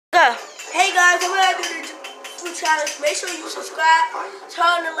Hey guys, I'm gonna do the food challenge. Make sure you subscribe,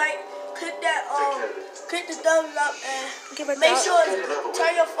 turn the like, click the thumbs up, and make sure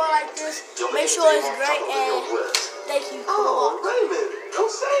turn your phone like this. Make sure it's great, and thank you. Oh, wait a minute!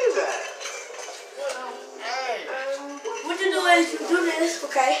 Don't say that. What you do is you do this,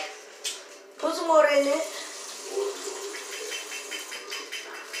 okay? Put some water in it,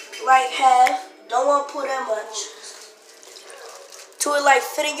 like half. Don't want to put that much. To it like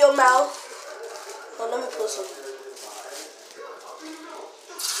fit in your mouth. Oh, let me put some.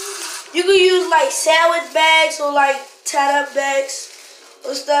 You can use like sandwich bags or like tied up bags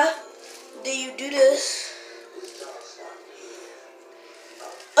or stuff. Then you do this.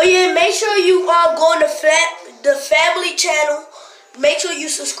 Oh yeah, make sure you go on the family channel. Make sure you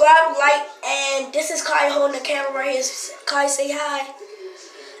subscribe, like, and this is Kai holding the camera right here. Kai, say hi.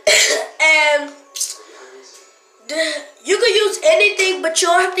 And you can use anything, but you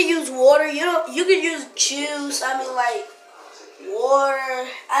don't have to use water. You can use juice. I mean, like water.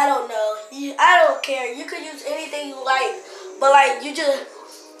 I don't know. I don't care. You can use anything you like, but like you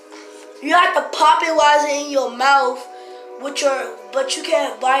have to pop it while it's in your mouth but you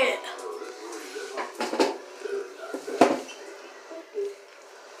can't bite it.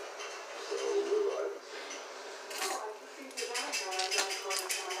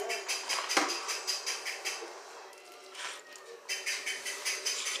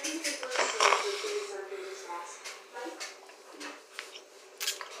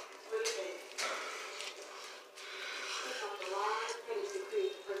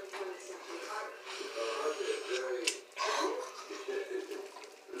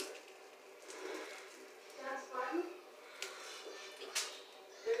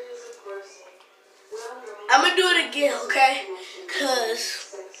 I'm gonna do it again, okay?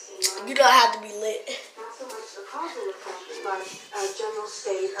 Cause you don't have to be lit. Not so much the causal effect, but a general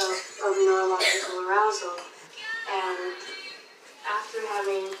state of neurological arousal. And after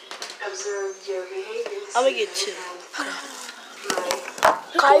having observed your behavior, I'm gonna get two.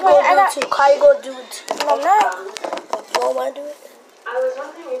 Kai gonna do it too. I'm not. You don't wanna do it? I was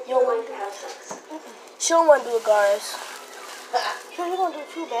wondering if you wanted to have sex. She don't wanna do it, guys. So you're gonna do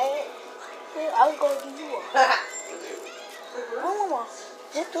too bad? Yeah, I was gonna do you one. No, Mama.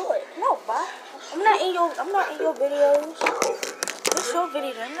 Just do it. No, bye. I'm not in your videos. What's your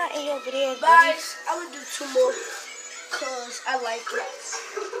video? I'm not in your videos. Guys, I'm gonna do two more cause I like it.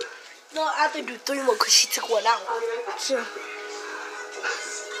 No, I have to do three more cause she took one out. I'll be right back. Sure.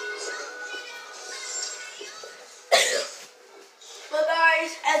 But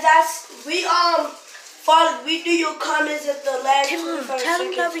guys, we do your comments at the last 25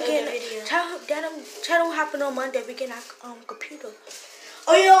 seconds of the video. Tell them happen on Monday. We get our computer.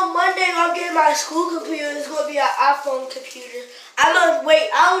 Oh yeah, on Monday I'll get my school computer. It's gonna be an iPhone computer. I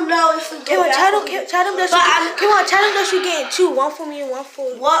don't know if it's gonna be an Tell them that you're getting two. One for me and one for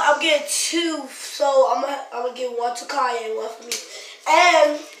you. I'm getting two, so I'm gonna get one to Kaya and one for me.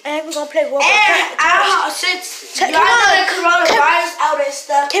 And we're gonna play Roblox. And since y'all know the coronavirus out and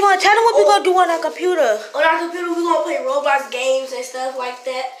stuff. Come on, tell them what we're gonna do on our computer. On our computer, we're gonna play Roblox games and stuff like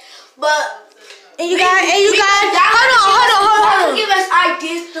that. But you guys, hold on. Give us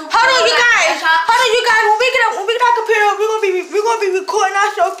ideas. Hold on, you guys. When we get our computer, we're gonna be recording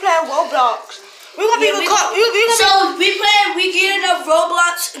ourselves playing Roblox. We're gonna be recording. We getting up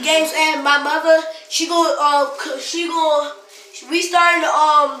Roblox games, and my mother, we starting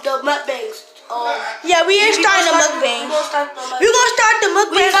the mukbangs. Yeah, we ain't starting the mukbang. We're gonna start the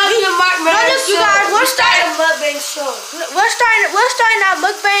mukbang. We're starting a mukbang show. We're starting our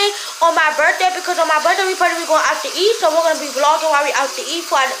mukbang on my birthday because on my birthday we probably going out to eat. So we're gonna be vlogging while we out to eat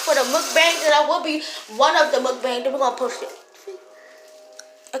for the mukbang, and that will be one of the mukbangs. Then we're gonna post it.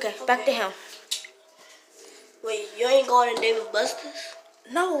 Okay, back to him. Wait, you ain't going to David Buster's?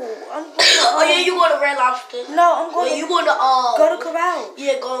 No, I'm going to... Oh yeah, you going to Red Lobster? No, I'm going you going to... Go to Corral.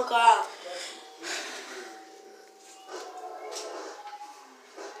 Yeah, go to Corral.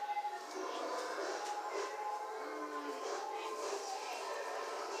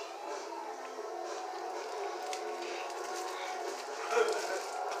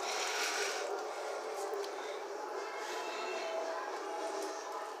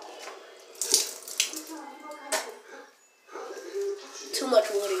 Too much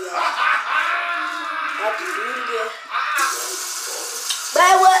water, y'all. I have to do it again.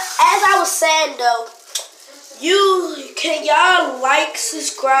 But as I was saying though, can y'all like,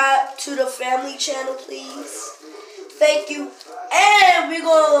 subscribe to the family channel, please? Thank you. And we're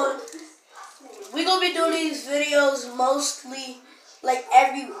gonna be doing these videos mostly like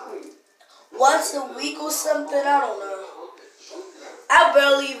once a week or something. I don't know.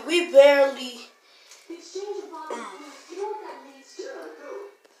 We barely. The exchange of body fluids, you know what that leads to? Yeah, I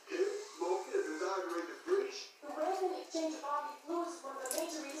do. Kids smoking and desiring to finish. The rampant exchange of body fluids is one of the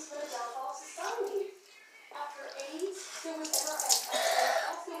major reasons for the downfall of society. After AIDS, there was NRS. After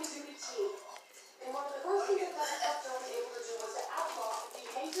NRS, there was UBT. And one of the first things that Dr. Upton was able to do was to outlaw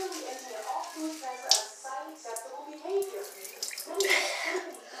behaviorally engineer all fluid transfer as society acceptable behavior.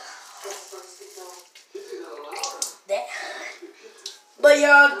 That. But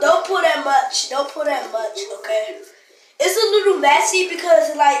y'all, don't put that much. Don't put that much, okay? It's a little messy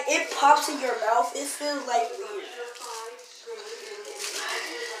because like it pops in your mouth. It feels like weird.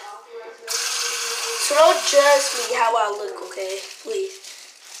 So don't judge me how I look, okay? Please.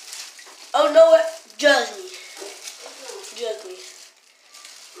 Oh no, what? Judge me. Judge me.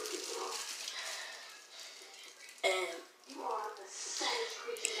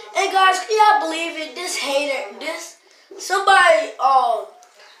 And guys, can y'all believe it? This hater,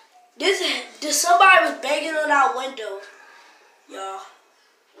 somebody was banging on our window, y'all.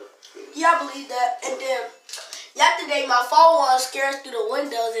 Y'all believe that? And then yesterday my phone was scared through the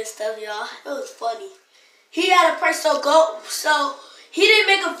windows and stuff, y'all. It was funny. He had a prank, so he didn't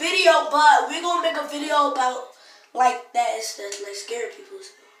make a video, but we're gonna make a video about like that and stuff, like scaring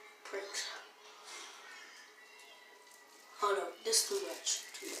people's pranks. Hold on, this is too much.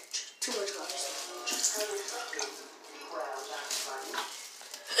 Too much, guys.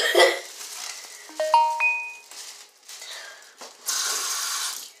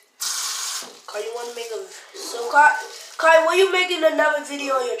 Kai, you want to make Kai, when you making another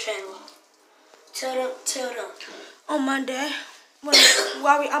video on your channel? Tell them. On Monday,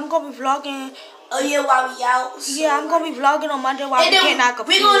 I'm gonna be vlogging. Oh yeah, while we out. Yeah, I'm gonna be vlogging on Monday while we getting our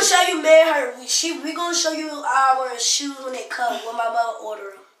computer. We gonna show you me and her. We gonna show you our shoes when they come when my mother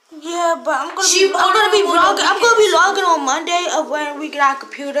order them. Yeah, but I'm gonna be vlogging on Monday of when we get our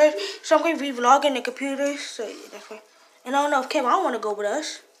computers. So I'm gonna be vlogging the computers. So yeah, that's right. And I don't know if Kevin wanna go with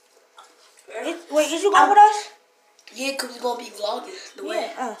us. Wait, is you going with us? Yeah, cause we gonna be vlogging the way.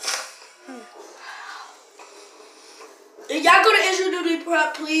 Yeah. If y'all go to Introductory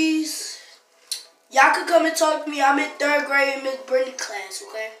Prep, please. Y'all could come and talk to me. I'm in 3rd grade in Miss Brittany class,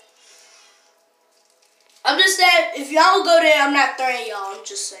 okay? I'm just saying, if y'all go there, I'm not threatening y'all. I'm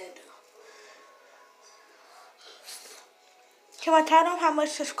just saying, though. Can I tell them how much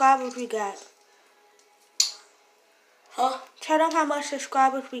subscribers we got? Huh? Tell them how much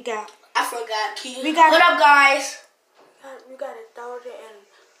subscribers we got. I forgot. What up, guys? We got 1,000 and...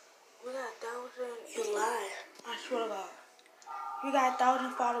 You lying. I swear to God. We got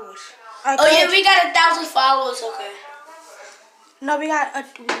 1,000 followers. Oh yeah, we got 1,000 followers. Okay. No, we got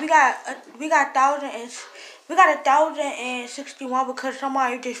 1,061 because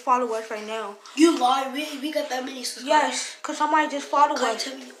somebody just followed us right now. You lying? We got that many subscribers? Yes, because somebody just followed us.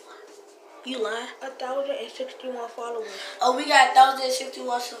 Tell me you lying? 1,061 followers. Oh, we got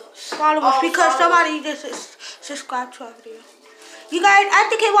 1,061 followers because somebody just subscribed to our video. You guys, I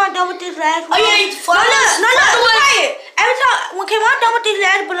think Kevon done with this last one. Oh yeah, no, quiet. Every time when Kevon done with this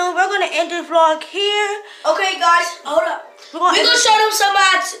last balloon, we're gonna end this vlog here. Okay, guys, hold up. We're gonna show them some.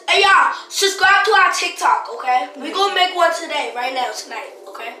 Hey y'all, subscribe to our TikTok, okay? We're gonna make one today, right now, tonight,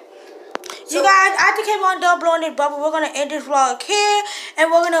 okay? You guys, I think Kevon done blowing this bubble. We're gonna end this vlog here, and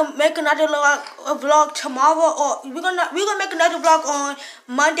we're gonna make another vlog tomorrow, or we're gonna make another vlog on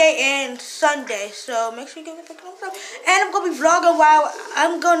Monday and Sunday. So make sure you give it a thumbs up. And I'm gonna be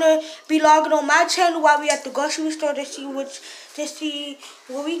vlogging on my channel while we at the grocery store to see what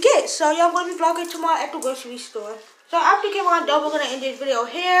we get. So y'all gonna be vlogging tomorrow at the grocery store. So after Kevon done, we're gonna end this video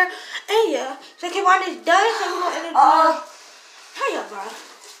here, and yeah. So Kevon is done, so we're gonna end this vlog. Hurry up, bro.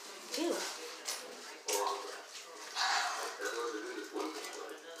 Ew.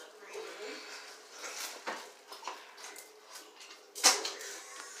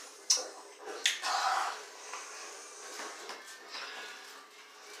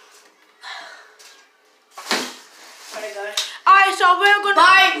 Alright, so we're gonna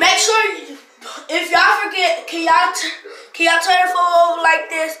bye. Make sure if y'all forget, can y'all turn your phone over like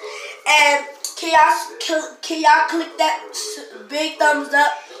this, and can y'all click that big thumbs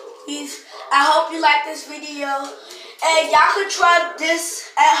up, please. I hope you like this video, and y'all can try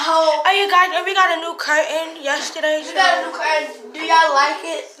this at home. Oh, you guys, and we got a new curtain yesterday. We got a new curtain. Do y'all like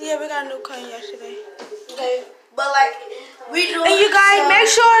it? Yeah, we got a new curtain yesterday. Okay, but like. And you guys, make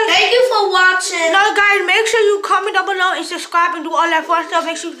sure. Thank you for watching. No, guys, make sure you comment down below and subscribe and do all that fun stuff.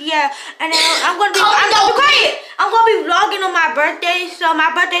 Make sure, yeah. And then I'm gonna be vlogging on my birthday. So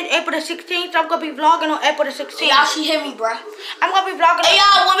my birthday is April the 16th. So I'm gonna be vlogging on April the 16th. Y'all should hear me, bruh. I'm gonna be vlogging. Hey,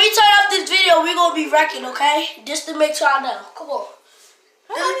 y'all, when we turn off this video, we gonna be wrecking, okay? Just to make sure I know. Come on.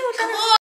 The